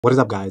What is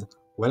up, guys?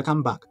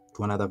 Welcome back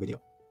to another video.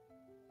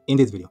 In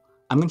this video,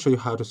 I'm going to show you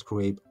how to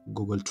scrape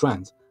Google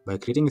Trends by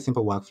creating a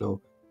simple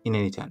workflow in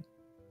N8N.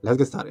 Let's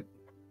get started.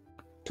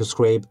 To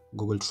scrape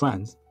Google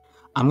Trends,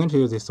 I'm going to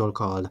use this tool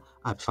called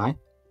Apify.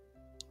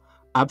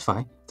 Apify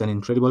is an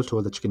incredible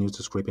tool that you can use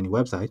to scrape any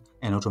website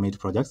and automate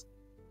projects.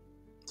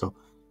 So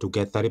to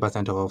get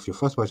 30% off your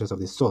first purchase of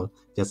this tool,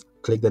 just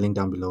click the link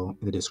down below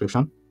in the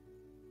description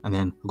and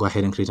then go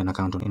ahead and create an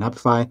account in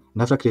Apify.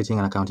 And after creating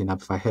an account in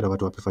Apify, head over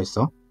to Apify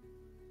store.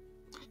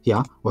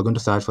 Here, we're going to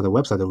search for the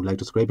website that we would like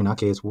to scrape. In our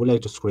case, we would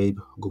like to scrape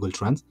Google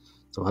Trends.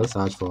 So I'll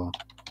search for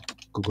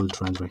Google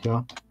Trends right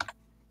here.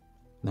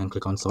 Then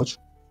click on search.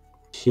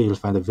 Here you'll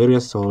find the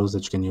various tools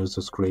that you can use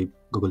to scrape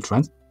Google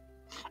Trends.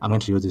 I'm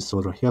going to use this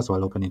tool right here, so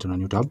I'll open it in a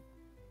new tab.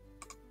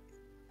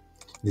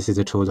 This is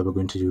the tool that we're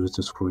going to use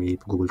to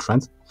scrape Google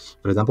Trends.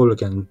 For example, we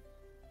can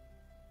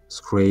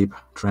scrape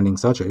trending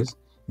searches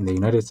in the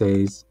United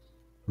States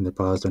in the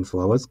past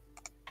 24 hours.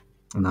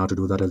 And now to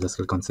do that, I'll just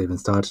click on Save and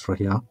Start right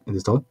here in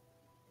this tool.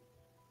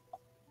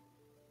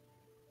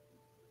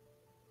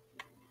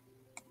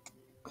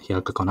 Here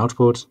I'll click on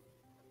Output,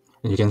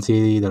 and you can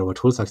see that our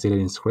tool succeeded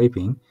in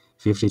scraping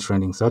 50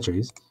 trending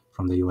searches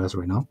from the US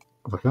right now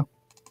over here.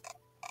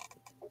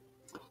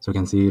 So you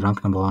can see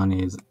rank number 1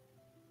 is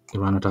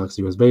Iran attacks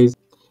US base.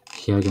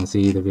 Here you can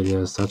see the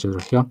various searches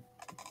right here.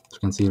 So you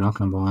can see rank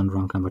number 1,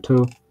 rank number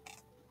 2,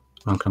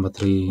 rank number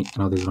 3,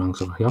 and all these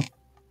ranks over here.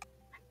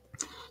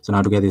 So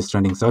now to get these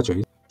trending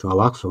searches to our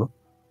workflow,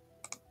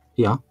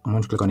 here I'm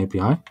going to click on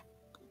API.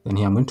 Then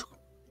here I'm going to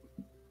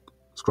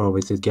scroll where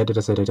it says get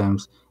dataset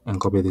items and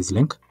copy this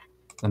link.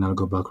 Then I'll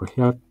go back right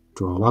here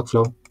to our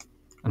workflow,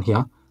 and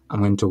here I'm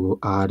going to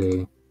add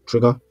a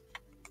trigger.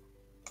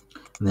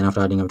 And then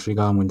after adding a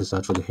trigger, I'm going to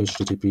search for the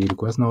HTTP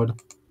request node.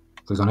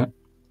 Click on it.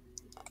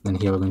 Then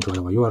here we're going to add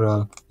our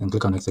URL and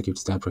click on execute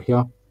step right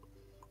here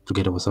to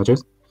get our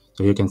searches.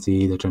 So you can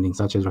see the trending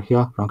searches right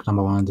here. Rank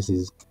number 1, this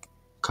is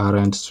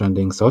current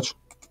trending search.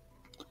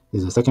 This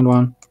is the second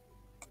one.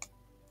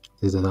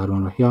 This is the third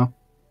one right here.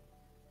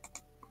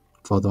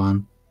 Fourth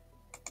one.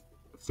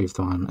 Fifth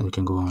one, and you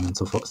can go on and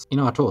so forth. In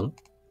our tool,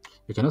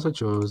 you can also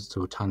choose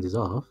to turn this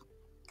off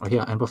or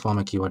here and perform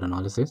a keyword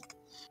analysis.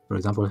 For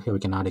example, here we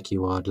can add a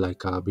keyword like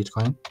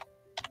Bitcoin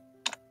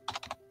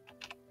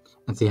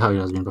and see how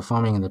it has been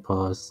performing in the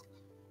past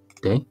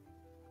day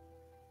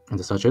in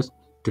the searches.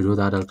 To do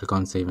that, I'll click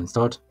on Save and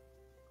Start.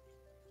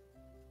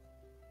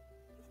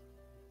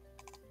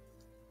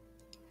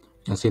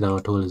 You can see that our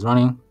tool is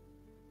running.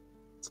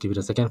 Let's give it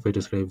a second for it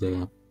to scrape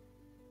the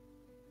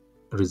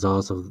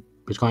results of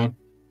Bitcoin.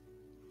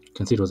 You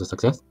can see it was a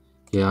success.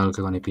 Here I'll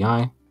click on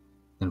API,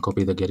 then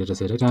copy the get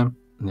dataset item,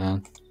 and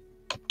then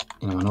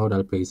in our node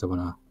I'll paste on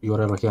a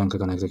URL right here and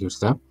click on execute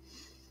step.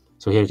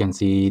 So here you can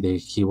see the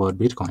keyword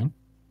Bitcoin,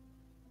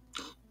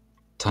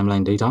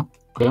 timeline data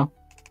here.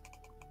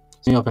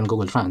 So you open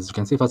Google Trends, you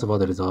can see first of all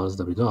the results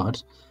that we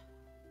got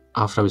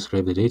after we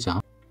scrape the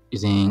data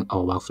using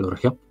our workflow right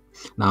here.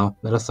 Now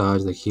let us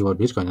search the keyword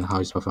Bitcoin and how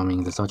it's performing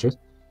in the searches.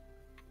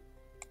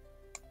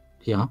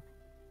 Here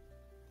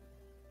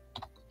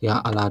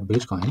I'll add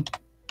Bitcoin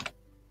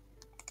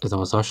as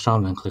our search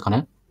term and click on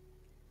it.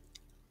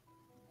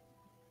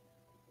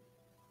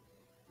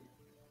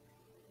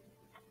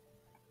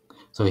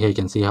 So here you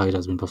can see how it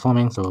has been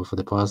performing. So for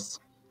the past,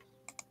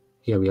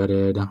 here we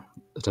added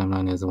the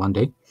timeline as 1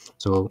 day.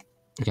 So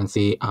you can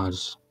see at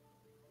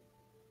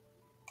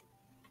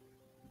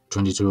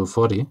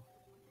 22:40,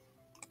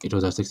 it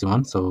was at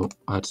 61. So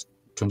at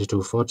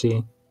 22:40,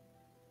 you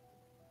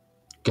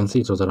can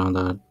see it was around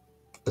the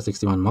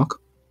 61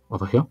 mark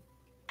over here.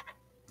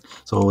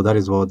 So that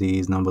is what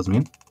these numbers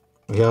mean.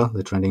 Here,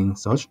 the trending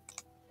search,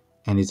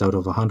 and it's out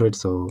of 100.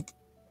 So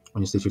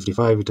when you see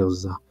 55, it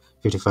was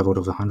 55 out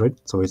of 100.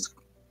 So it's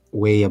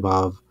way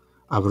above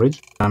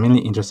average. I'm mainly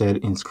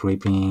interested in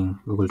scraping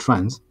Google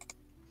Trends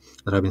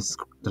that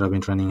have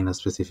been trending in a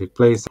specific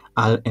place.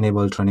 I'll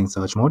enable trending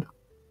search mode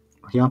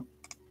here.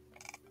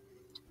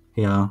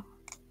 Here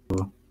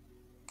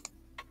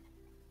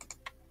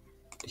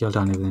I'll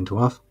turn everything to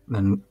off.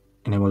 Then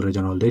enable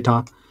regional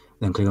data.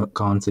 Then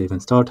click on Save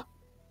and Start.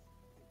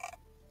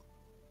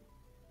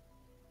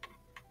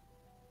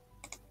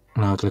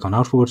 Now click on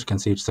Output. You can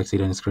see it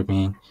succeeded in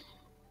scraping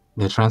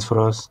the trends for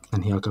us.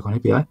 Then here I'll click on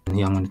API. And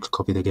here I'm going to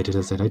copy the get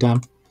dataset item.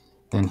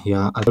 Then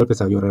here I'll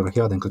paste our URL right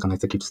here. Then click on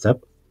execute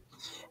step.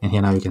 And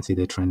here now you can see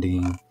the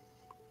trending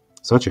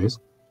searches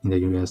in the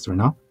US right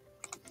now.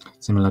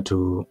 Similar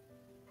to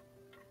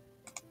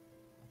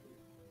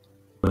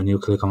when you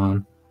click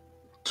on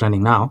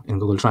trending now in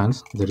Google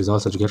Trends, the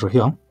results that you get right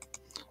here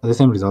are the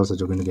same results that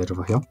you're going to get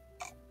over here.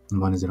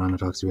 And one is Iran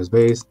attacks US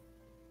base.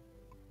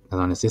 The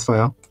other one is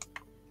ceasefire.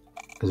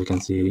 As you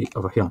can see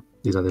over here,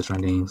 these are the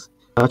trending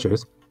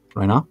searches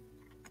right now.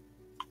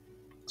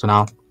 So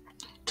now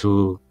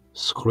to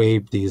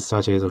scrape these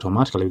searches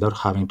automatically without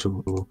having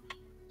to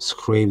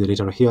scrape the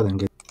data right here,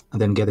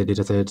 then get the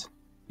dataset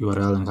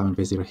URL and come and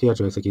paste it right here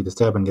to execute the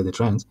step and get the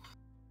trends.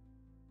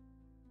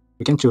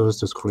 We can choose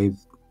to scrape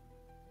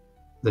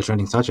the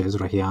trending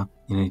searches right here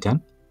in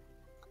N8N.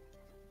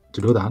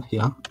 to do that,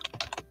 here,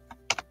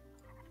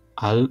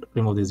 I'll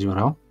remove this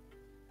URL.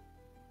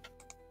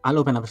 I'll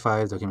open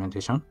Apify's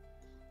documentation,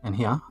 and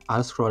here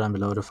I'll scroll down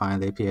below to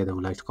find the API that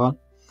we'd like to call.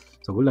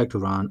 So we'd like to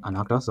run an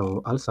actor,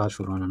 so I'll search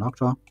for run an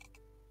actor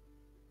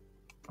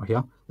over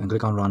here, then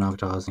click on run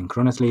actor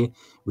synchronously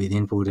with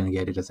input and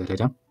get data set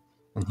item.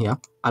 And here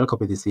I'll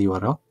copy this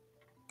URL,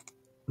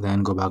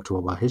 then go back to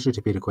our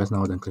HTTP request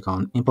node and click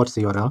on import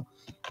CURL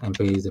and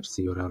paste the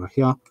CURL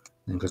here,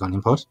 then click on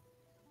import.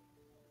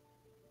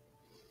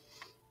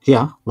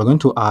 Here we're going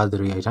to add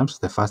 3 items.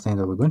 The first thing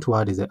that we're going to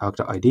add is the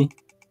actor ID,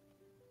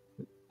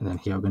 and then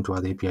here we're going to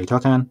add the API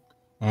token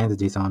and the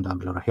JSON down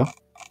below right here.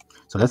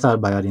 So let's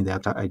start by adding the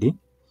actor ID.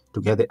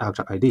 To get the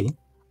actor ID,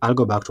 I'll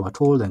go back to our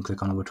tool, then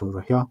click on our tool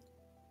right here.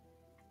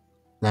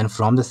 Then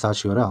from the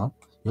search URL,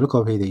 you'll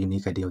copy the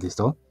unique ID of this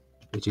tool,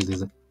 which is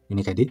this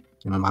unique ID.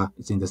 Remember,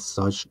 it's in the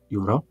search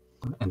URL,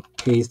 and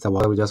paste the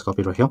what we just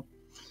copied right here.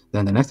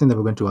 Then the next thing that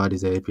we're going to add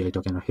is the API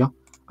token right here.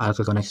 I'll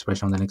click on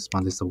expression, then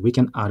expand this so we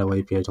can add our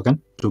API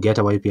token. To get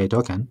our API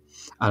token,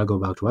 I'll go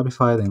back to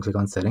Apify, then click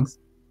on settings.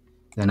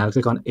 Then I'll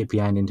click on API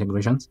and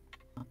integrations.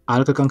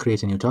 I'll click on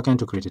create a new token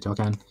to create a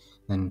token.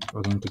 Then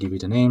we're going to give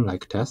it a name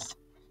like test.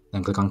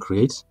 Then click on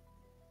create.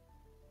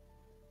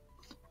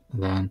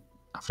 And then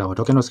after our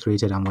token was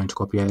created, I'm going to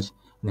copy it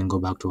and then go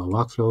back to our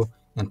workflow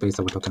and paste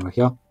our token right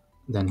here.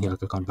 Then here,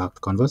 click on back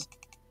to converse.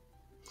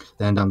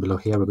 Then down below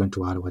here, we're going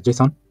to add our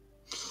JSON.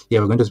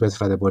 Here, we're going to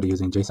specify the body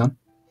using JSON.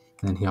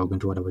 Then here, we're going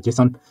to add our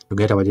JSON. To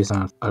get our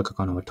JSON, I'll click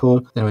on our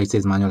tool. Then where it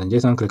says manual and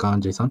JSON, click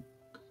on JSON.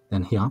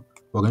 Then here,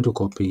 we're going to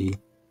copy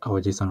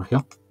our JSON right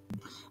here.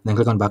 Then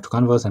click on back to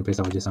canvas and paste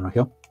our JSON right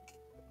here.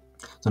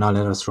 So now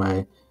let us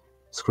try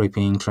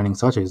scraping trending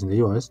searches in the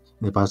US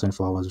in the past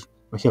 24 hours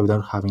right here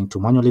without having to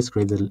manually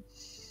scrape the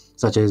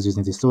searches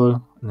using this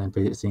tool and then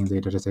pasting the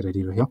dataset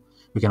ID right here.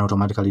 We can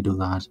automatically do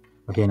that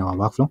right here in our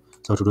workflow.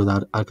 So to do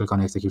that, I'll click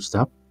on execute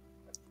step.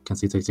 You can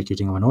see it's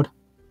executing our node.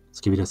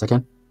 Let's give it a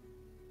second.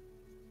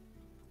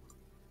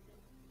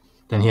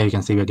 Then here you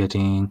can see we're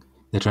getting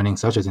the trending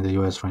searches in the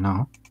US right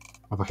now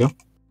over here.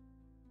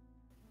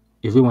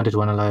 If we wanted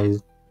to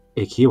analyze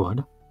a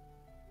keyword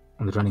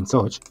on the trending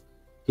search,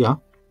 here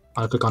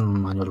I'll click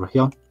on manual right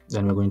here.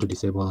 Then we're going to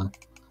disable the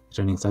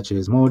trending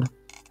searches mode,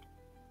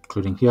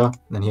 including here.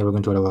 Then here we're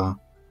going to add our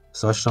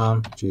search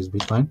term, which is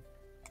Bitcoin.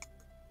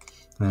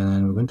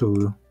 And we're going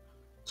to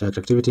check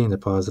activity in the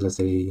past, let's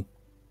say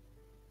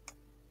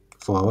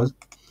 4 hours.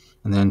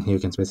 And then here you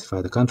can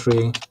specify the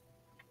country, you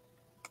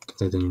can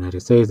say the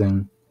United States.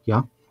 And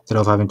yeah, instead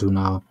of having to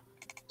now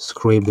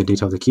scrape the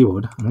data of the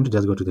keyword, I'm going to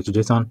just go to the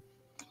JSON.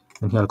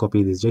 Then here I'll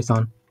copy this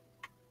JSON.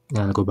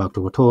 Then I'll go back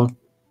to our tool.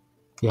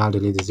 Here I'll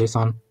delete this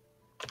JSON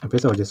and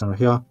paste our JSON right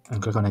here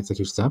and click on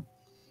execute step.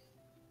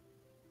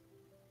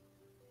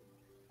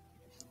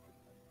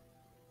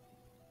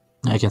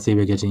 Now you can see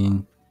we're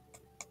getting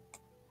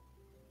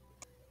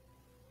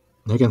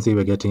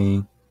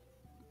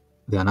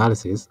the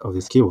analysis of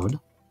this keyword in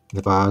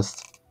the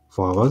past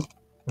 4 hours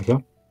right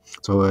here.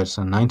 So at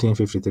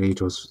 1953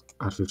 it was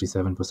at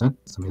 57%.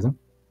 It's amazing.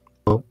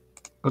 So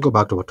I'll go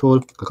back to our tool,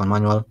 click on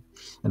manual,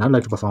 and I'd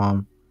like to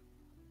perform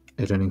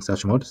a trending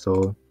search mode.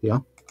 So yeah,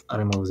 I'll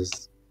remove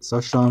this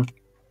search term,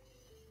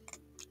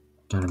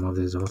 can remove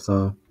this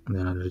also,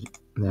 and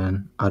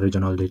then add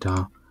regional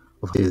data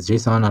of this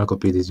JSON. I'll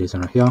copy this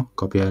JSON right here,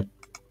 copy it,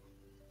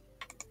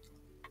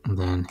 and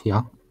then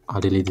here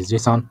I'll delete this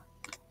JSON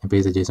and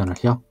paste the JSON right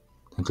here.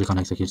 Then click on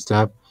execute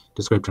step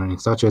to scrape trending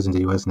searches in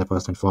the US in the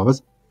past 24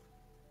 hours.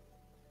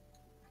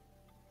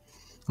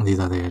 And these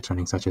are the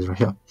trending searches right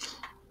here.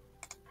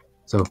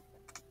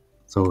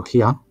 So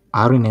here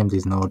I'll rename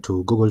this node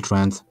to Google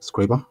Trends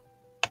Scraper.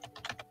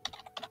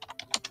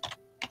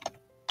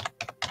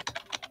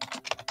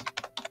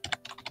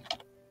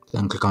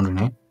 Then click on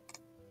rename.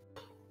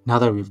 Now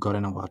that we've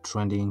gotten our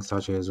trending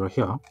searches right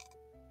here,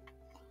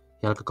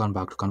 I'll click on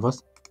back to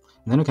canvas.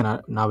 And then we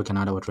can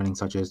add our trending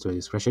searches to a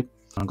spreadsheet.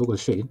 On Google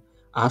Sheet,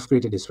 I've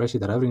created a spreadsheet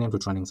that I've renamed to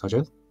trending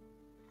searches.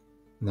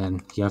 And then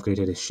here I've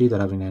created a sheet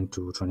that I've renamed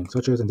to trending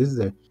searches. And this is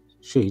the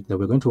sheet that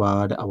we're going to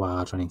add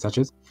our trending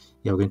searches.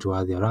 Here we're going to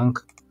add the rank,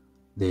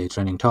 the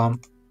trending term,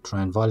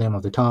 trend volume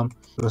of the term.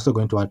 We're also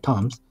going to add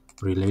terms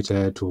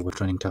related to our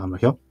trending term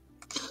right here.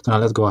 So now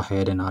let's go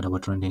ahead and add our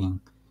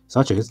trending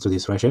searches to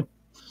this spreadsheet.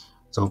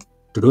 So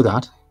to do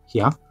that,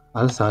 here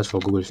I'll search for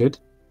Google Sheet.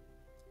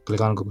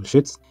 Click on Google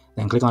Sheets,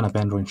 then click on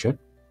append drawing sheet.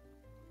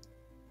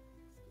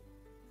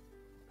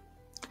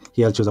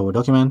 Here I'll choose our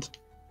document,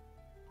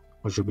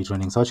 which should be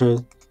trending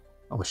searches.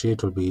 Our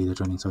sheet will be the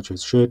trending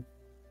searches sheet.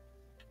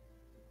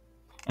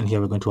 And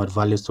here we're going to add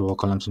values to our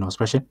columns in our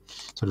spreadsheet.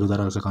 So to do that,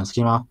 I'll click on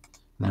schema.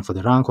 And then for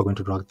the rank, we're going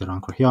to drag the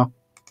rank right here.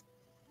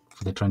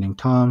 For the trending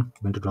term,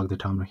 we're going to drag the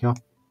term right here.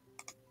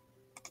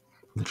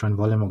 For the trend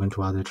volume, we're going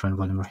to add the trend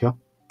volume right here.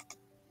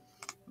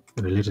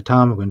 The related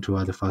term, we're going to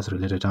add the first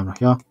related term right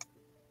here.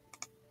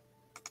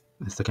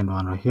 The second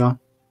one right here.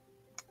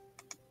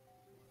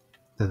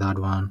 The third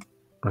one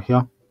right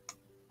here.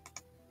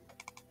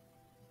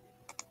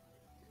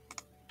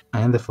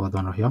 And the fourth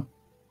one right here.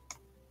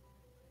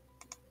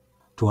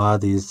 To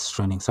add these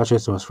trending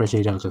searches to a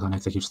spreadsheet, I'll click on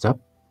execute step.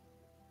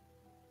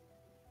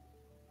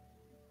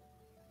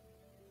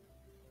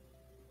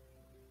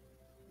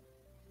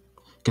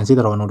 You can see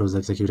that our node was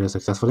executed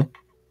successfully.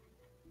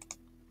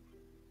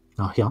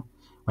 Now here,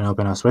 when I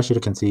open our spreadsheet,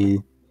 you can see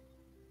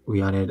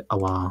we added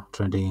our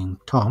trending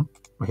term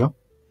right here.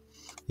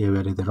 Here we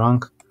added the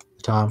rank,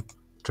 the term,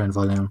 trend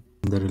volume,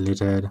 and the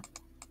related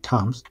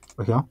terms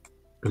right here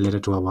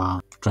related to our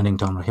trending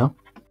term right here.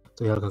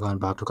 So here I'll click on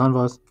back to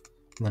canvas,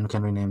 and then we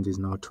can rename this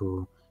node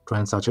to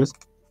trend searches.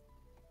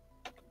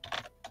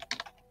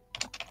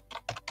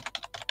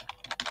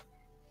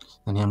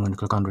 Then here I'm going to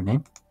click on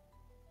rename,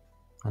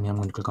 and here I'm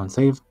going to click on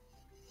save.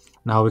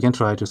 Now we can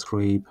try to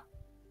scrape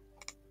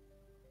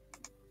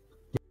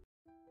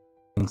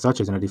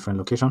searches in a different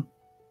location.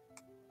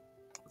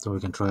 So we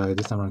can try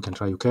this time, we can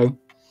try UK, and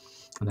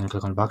then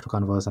click on back to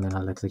canvas, and then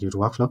I'll execute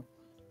workflow.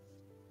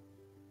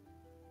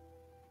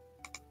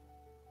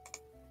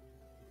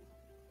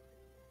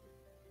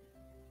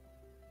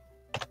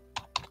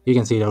 You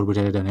can see that we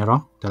did an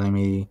error telling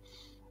me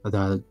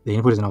that the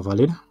input is not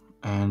valid,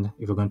 and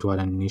if we're going to add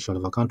an initial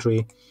of a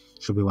country,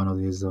 should be one of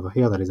these over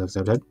here that is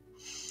accepted.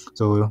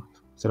 So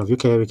instead of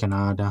UK, we can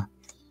add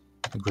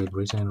Great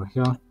Britain right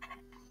here,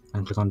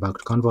 and click on back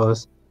to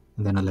canvas,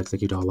 and then I'll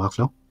execute our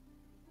workflow.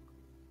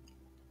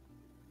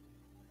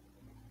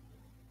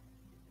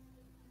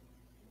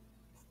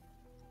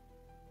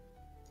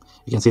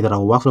 You can see that our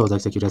workflow was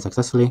executed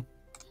successfully.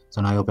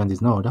 So now I open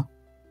this node. You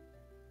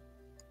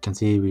can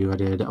see we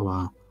added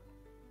our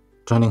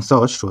trending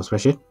search to a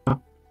spreadsheet.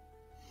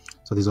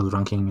 So this was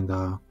ranking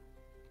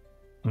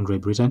in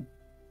Great Britain.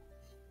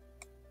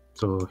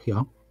 So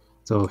here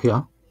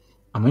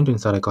I'm going to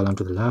insert a column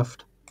to the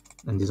left,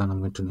 and this one I'm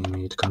going to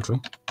name it country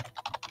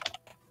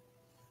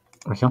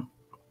right here.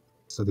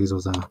 So this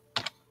was the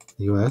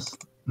US,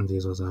 and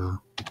this was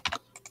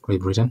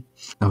Great Britain.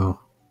 Now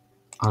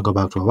I'll go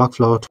back to our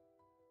workflow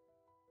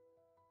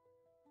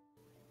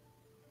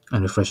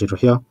and refresh it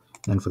right here.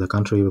 And for the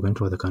country, we're going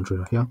to add the country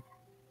right here.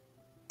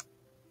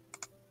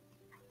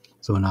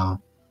 So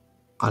now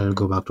I'll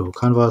go back to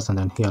canvas, and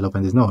then here I'll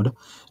open this node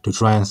to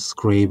try and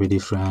scrape a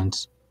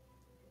different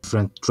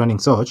trending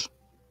search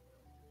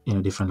in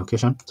a different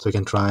location. So we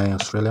can try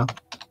Australia,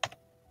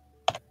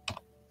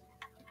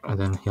 and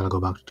then here I'll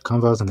go back to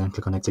canvas, and then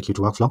click on execute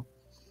workflow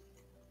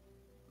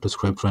to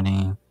scrape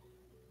trending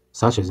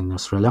searches in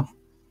Australia.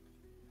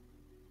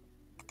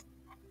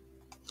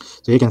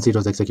 So you can see it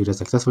was executed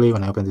successfully.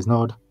 When I open this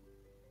node,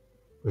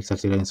 we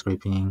succeeded in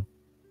scraping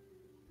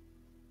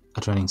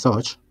a trending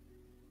search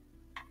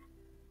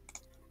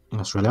in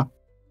Australia.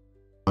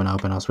 When I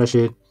open our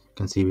spreadsheet, you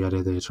can see we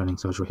added the trending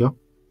search right here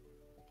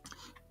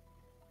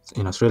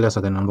in Australia.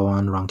 So the number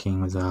one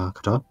ranking was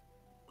Qatar,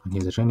 and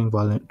here's the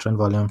trend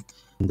volume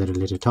and the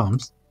related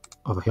terms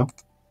over here.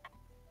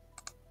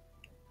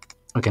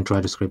 I can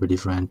try to scrape a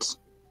different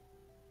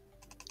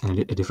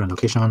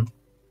location.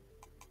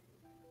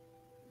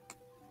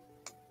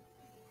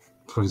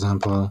 For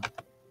example,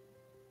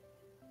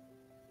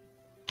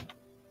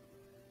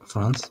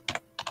 France.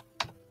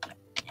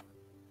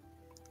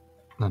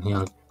 Then here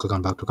I'll click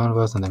on back to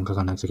canvas, and then click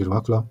on execute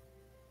workflow.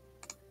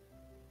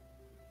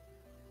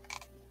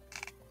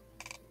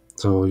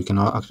 So you can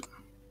so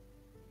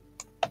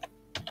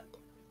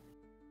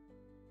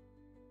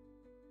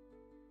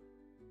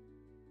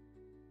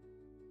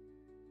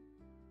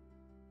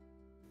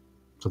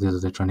these are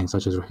the trending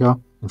searches right here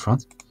in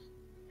France.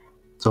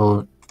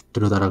 So to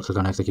do that, I'll click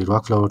on execute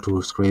workflow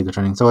to scrape the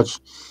trending search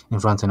in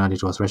France and add it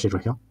to a spreadsheet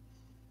right here.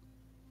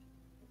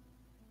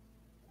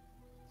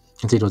 You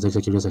can see it was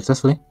executed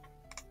successfully.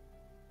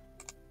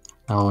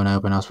 Now when I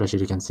open our spreadsheet,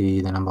 you can see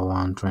the number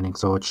one trending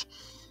search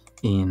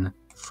in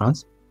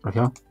France right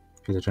here.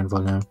 Here's the trend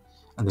volume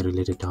and the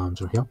related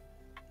terms right here,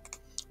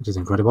 which is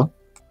incredible.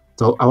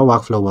 So our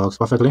workflow works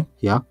perfectly.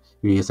 Here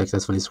we are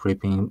successfully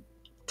scraping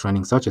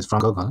trending searches from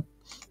Google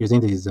using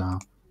this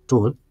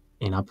tool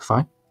in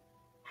Apify.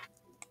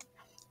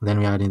 Then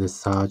we are adding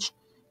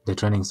the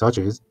trending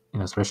searches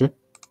in a spreadsheet.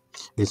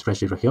 This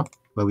spreadsheet right here,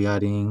 where we are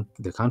adding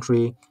the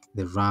country,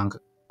 the rank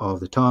of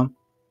the term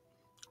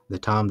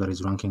that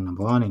is ranking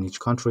number one in each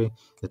country,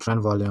 the trend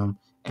volume,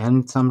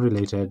 and some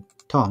related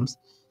terms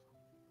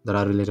that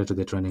are related to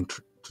the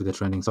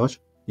trending search,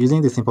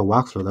 using the simple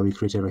workflow that we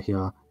created right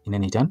here in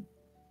N8N.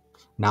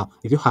 Now,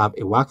 if you have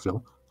a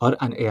workflow or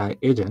an AI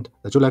agent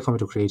that you'd like for me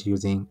to create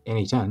using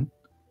N8N,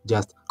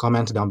 just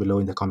comment down below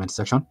in the comment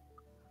section.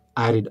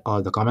 I read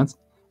all the comments,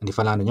 and if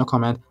I land on your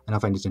comment and I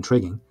find it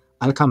intriguing,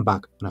 I'll come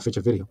back in a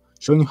future video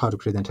showing you how to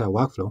create the entire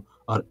workflow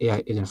or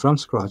AI agent from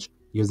scratch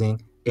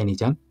using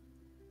N8N.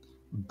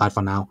 But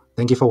for now,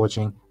 thank you for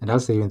watching, and I'll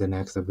see you in the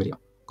next video.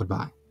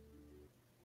 Goodbye.